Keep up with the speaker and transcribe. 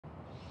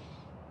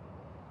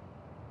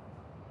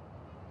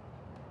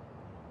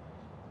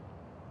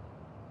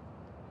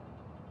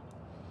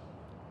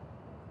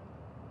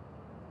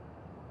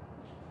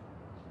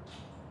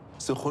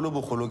Segolo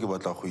bogolo ke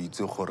batla go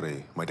itse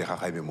gore madi ga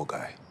ebe mo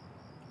kae.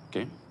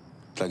 Okay.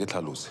 Tla ke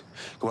tlhalose.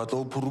 Ke batla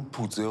o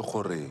phuruphutse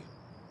gore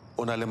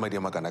o na le madi a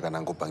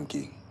makana-kanang ko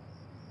bankeng.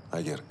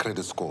 Akere,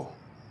 credit score.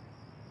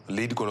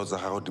 Le dikolo tsa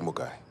gago di mo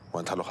kae?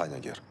 Wa ntlhaloganya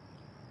akere.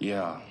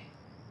 Yeah.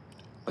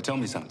 But tell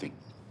me something.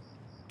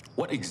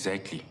 What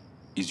exactly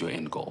is your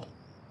end goal?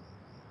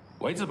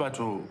 Why is it about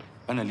to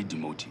finally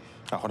demotive?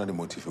 Ga gona di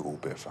motive o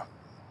pefa.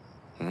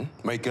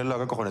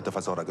 Maikaelelo a ka go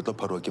netefatsa gore ke tlo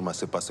phariwa ke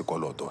masepa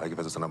sekoloto ga ke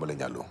fetsa tsena mo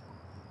lenyalong.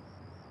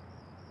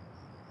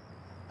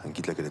 Ga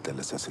nkitla ke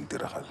letlele se se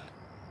ntiragale.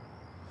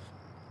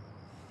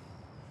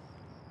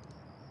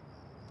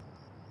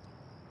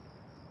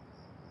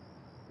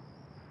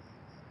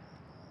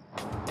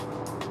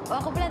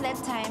 Well,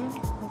 that time,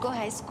 go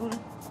high school,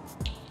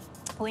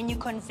 when you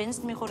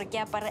convinced me to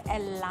get a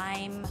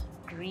lime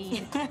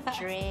green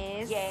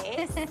dress.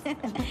 Yes.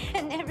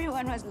 And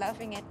everyone was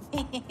laughing at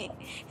me.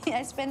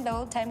 I spent the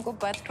whole time go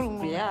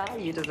bathroom. Yeah,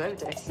 you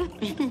deserved it.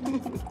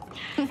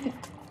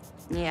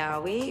 Yeah,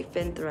 we've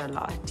been through a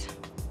lot.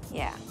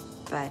 Yeah.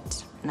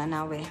 But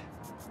now we're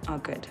all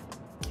good.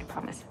 I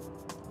promise.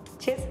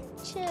 Cheers.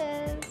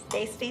 Cheers.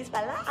 Tasties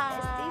for life.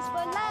 Tasties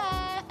for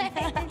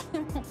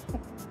life.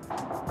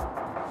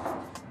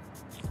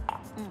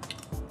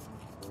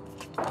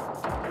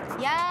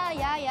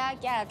 Yeah,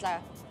 get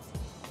it.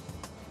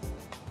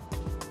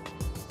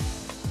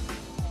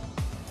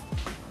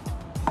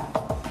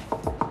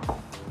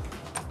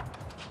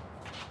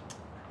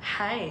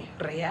 Hi,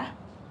 Rea.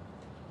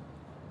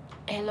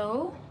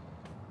 Hello?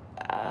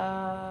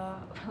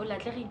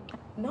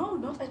 No,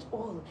 not at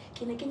all.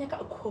 Can I get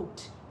a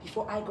quote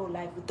before I go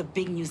live with the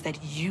big news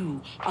that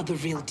you are the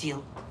real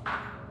deal?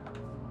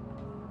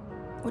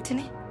 What's in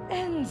it?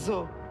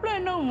 Enzo,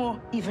 no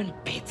more. Even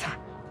better.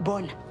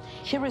 Bon,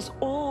 here is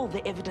all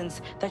the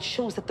evidence that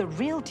shows that the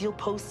real deal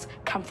posts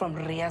come from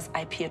Rea's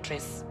IP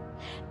address.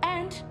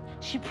 And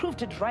she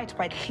proved it right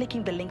by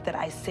clicking the link that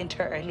I sent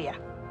her earlier.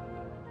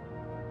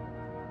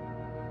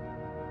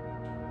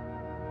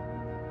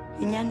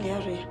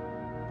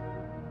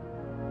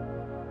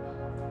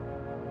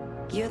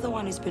 You're the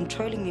one who's been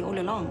trolling me all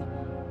along.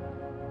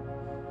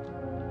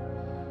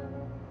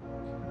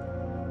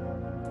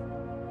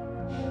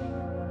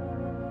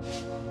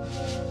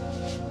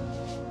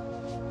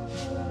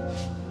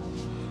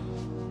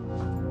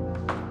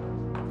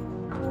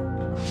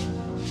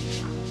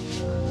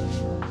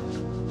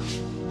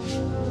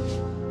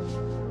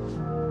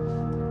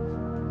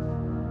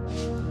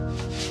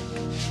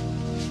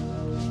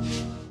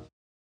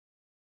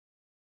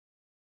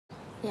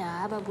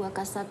 Ya, ba bua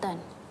ka Satan.